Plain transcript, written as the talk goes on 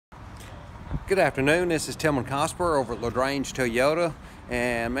Good afternoon, this is Tilmon over at LaGrange Toyota,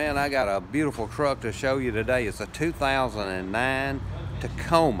 and man, I got a beautiful truck to show you today. It's a 2009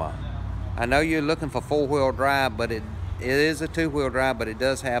 Tacoma. I know you're looking for four-wheel drive, but it is a two-wheel drive, but it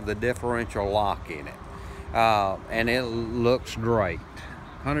does have the differential lock in it, and it looks great.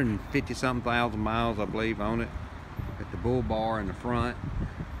 150 something thousand miles, I believe, on it. Got the bull bar in the front.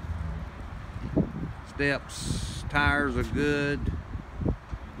 Steps, tires are good.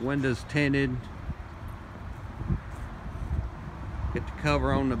 Windows tinted. Get the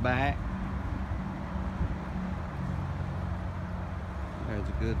cover on the back. There's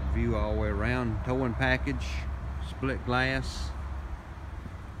a good view all the way around. Towing package, split glass,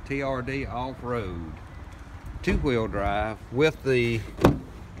 TRD Off Road, two-wheel drive with the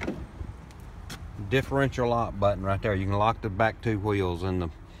differential lock button right there. You can lock the back two wheels in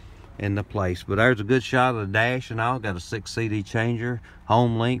the place. But there's a good shot of the dash and all. Got a 6 CD changer,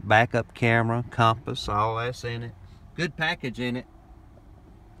 home link, backup camera, compass, all that's in it. Good package in it.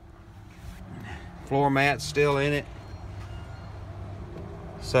 Floor mat's still in it.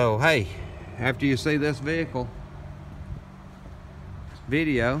 So hey, after you see this video,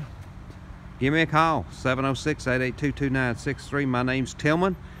 give me a call, 706-882-2963. My name's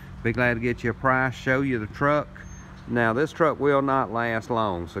Tilmon. Be glad to get you a price, show you the truck. Now this truck will not last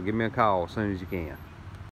long, so give me a call as soon as you can.